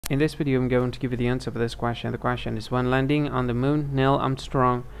In this video, I'm going to give you the answer for this question. The question is, when landing on the moon, Neil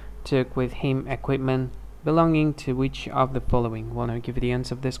Armstrong took with him equipment belonging to which of the following? Well, I'll give you the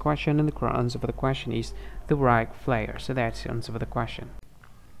answer of this question, and the correct answer for the question is the Wright flare. So that's the answer for the question.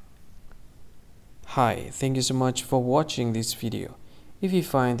 Hi, thank you so much for watching this video. If you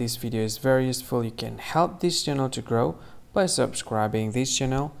find this video is very useful, you can help this channel to grow by subscribing this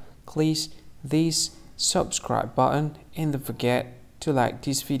channel. Please this subscribe button and don't forget to like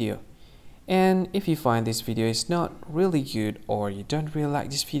this video. And if you find this video is not really good, or you don't really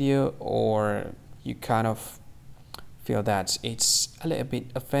like this video, or you kind of feel that it's a little bit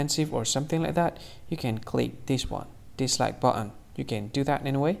offensive or something like that, you can click this one, dislike button. You can do that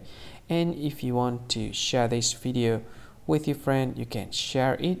anyway. And if you want to share this video with your friend, you can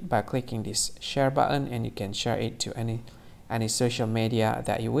share it by clicking this share button, and you can share it to any social media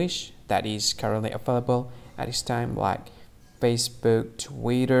that you wish that is currently available at this time, like Facebook,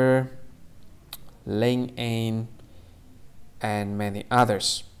 Twitter, LinkedIn, and many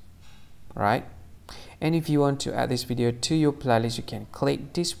others, right? And if you want to add this video to your playlist, you can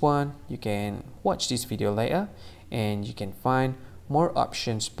click this one. You can watch this video later, and you can find more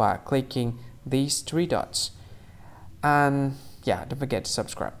options by clicking these three dots. And yeah, don't forget to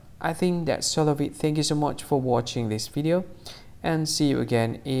subscribe. I think that's all of it. Thank you so much for watching this video, and see you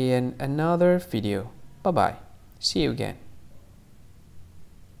again in another video. Bye bye. See you again.